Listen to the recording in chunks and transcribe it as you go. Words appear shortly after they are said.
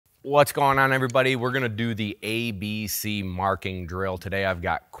What's going on, everybody? We're gonna do the ABC marking drill. Today I've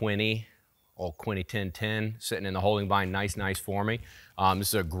got Quinny, old Quinny 1010, sitting in the holding bind, nice for me. This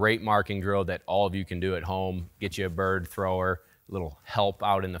is a great marking drill that all of you can do at home. Get you a bird thrower, a little help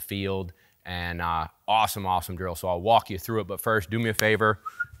out in the field, and awesome drill. So I'll walk you through it, but first, do me a favor,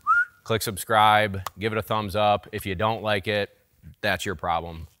 click subscribe, give it a thumbs up. If you don't like it, that's your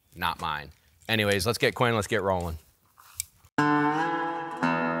problem, not mine. Anyways, let's get Quinn, let's get rolling.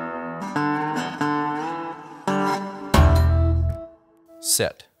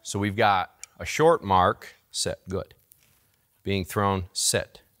 Sit. So we've got a short mark, sit, good. Being thrown,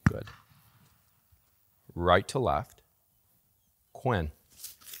 sit, good. Right to left, Quinn.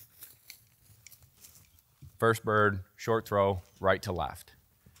 First bird, short throw, right to left.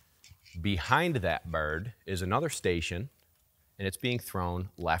 Behind that bird is another station, and it's being thrown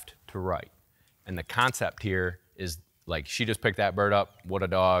left to right. And the concept here is like she just picked that bird up, what a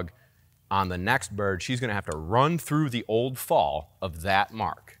dog. On the next bird, she's gonna have to run through the old fall of that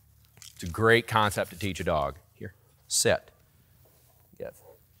mark. It's a great concept to teach a dog. Here, sit, give.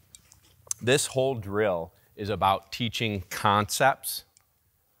 This whole drill is about teaching concepts,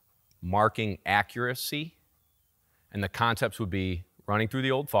 marking accuracy, and the concepts would be running through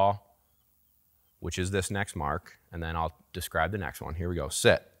the old fall, which is this next mark, and then I'll describe the next one. Here we go,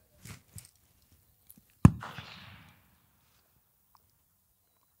 sit.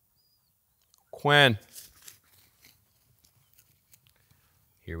 Quinn.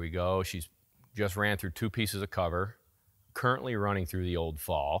 Here we go. She's just ran through 2 pieces of cover, currently running through the old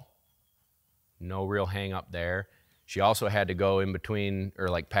fall. No real hang up there. She also had to go in between, or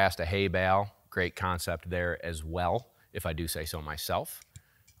like past a hay bale. Great concept there as well, if I do say so myself.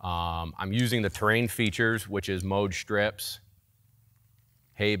 I'm using the terrain features, which is mowed strips,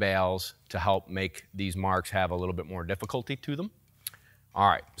 hay bales, to help make these marks have a little bit more difficulty to them. All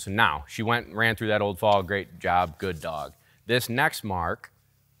right, so now she went and ran through that old fall. Great job, good dog. This next mark,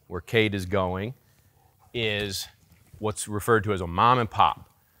 where Cade is going, is what's referred to as a mom and pop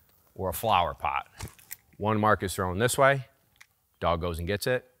or a flower pot. One mark is thrown this way, dog goes and gets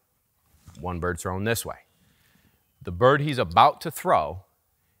it. One bird thrown this way. The bird he's about to throw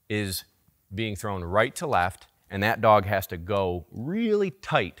is being thrown right to left, and that dog has to go really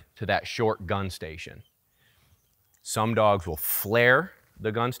tight to that short gun station. Some dogs will flare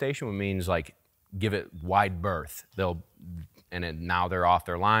the gun station, which means like give it wide berth. Now they're off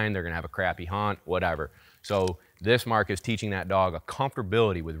their line, they're gonna have a crappy hunt, whatever. So this mark is teaching that dog a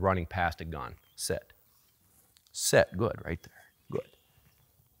comfortability with running past a gun. Sit. Sit, good, right there,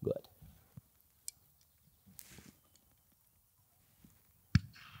 good.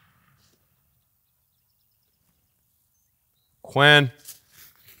 Quinn.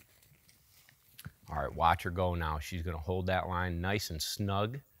 All right, watch her go now. She's gonna hold that line nice and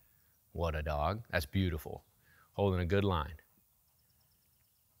snug. What a dog, that's beautiful. Holding a good line.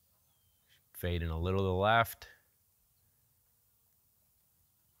 Fading a little to the left.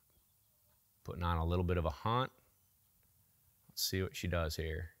 Putting on a little bit of a hunt. Let's see what she does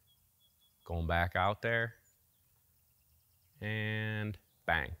here. Going back out there. And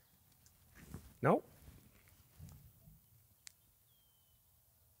bang. Nope.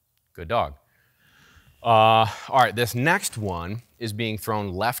 Good dog. All right, this next one is being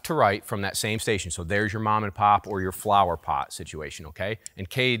thrown left to right from that same station. So there's your mom and pop or your flower pot situation, okay? And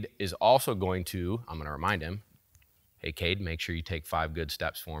Cade is also going to, I'm gonna remind him, hey Cade, make sure you take 5 good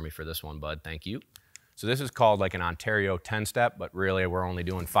steps for me for this one, bud, thank you. So this is called like an Ontario 10-step, but really we're only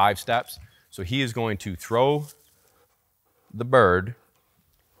doing 5 steps. So he is going to throw the bird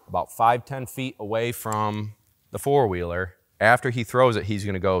about 5-10 feet away from the four-wheeler. After he throws it, he's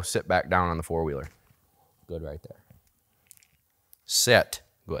gonna go sit back down on the four-wheeler. Good right there. Sit,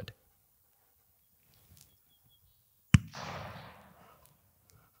 good.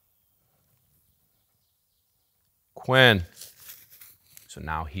 Quinn. So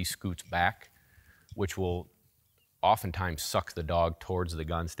now he scoots back, which will oftentimes suck the dog towards the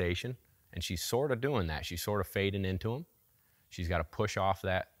gun station. And she's sort of doing that. She's sort of fading into him. She's got to push off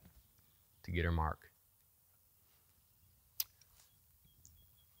that to get her mark.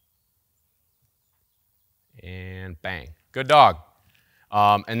 And bang, good dog.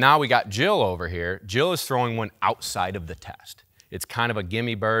 And now we got Jill over here. Jill is throwing one outside of the test. It's kind of a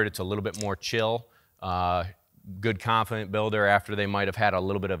gimme bird. It's a little bit more chill. Good confident builder after they might have had a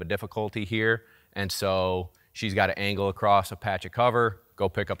little bit of a difficulty here. And so she's got to angle across a patch of cover, go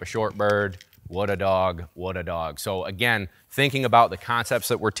pick up a short bird. What a dog, what a dog. So again, thinking about the concepts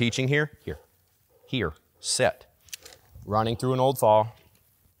that we're teaching here, here, sit. Running through an old fall,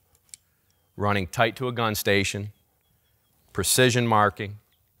 running tight to a gun station, precision marking,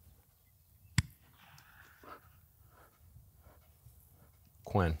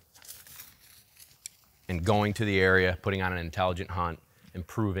 Quinn. And going to the area, putting on an intelligent hunt,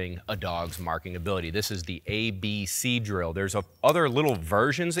 improving a dog's marking ability. This is the ABC drill. There's other little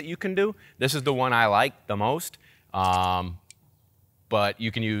versions that you can do. This is the one I like the most. But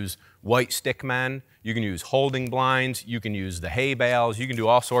you can use white stick men, you can use holding blinds, you can use the hay bales, you can do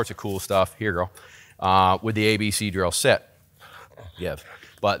all sorts of cool stuff. Here, girl. With the ABC drill. Sit. Give.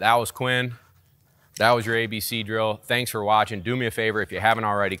 But that was Quinn. That was your ABC drill. Thanks for watching. Do me a favor, if you haven't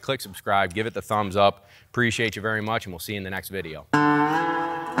already, click subscribe, give it the thumbs up. Appreciate you very much, and we'll see you in the next video.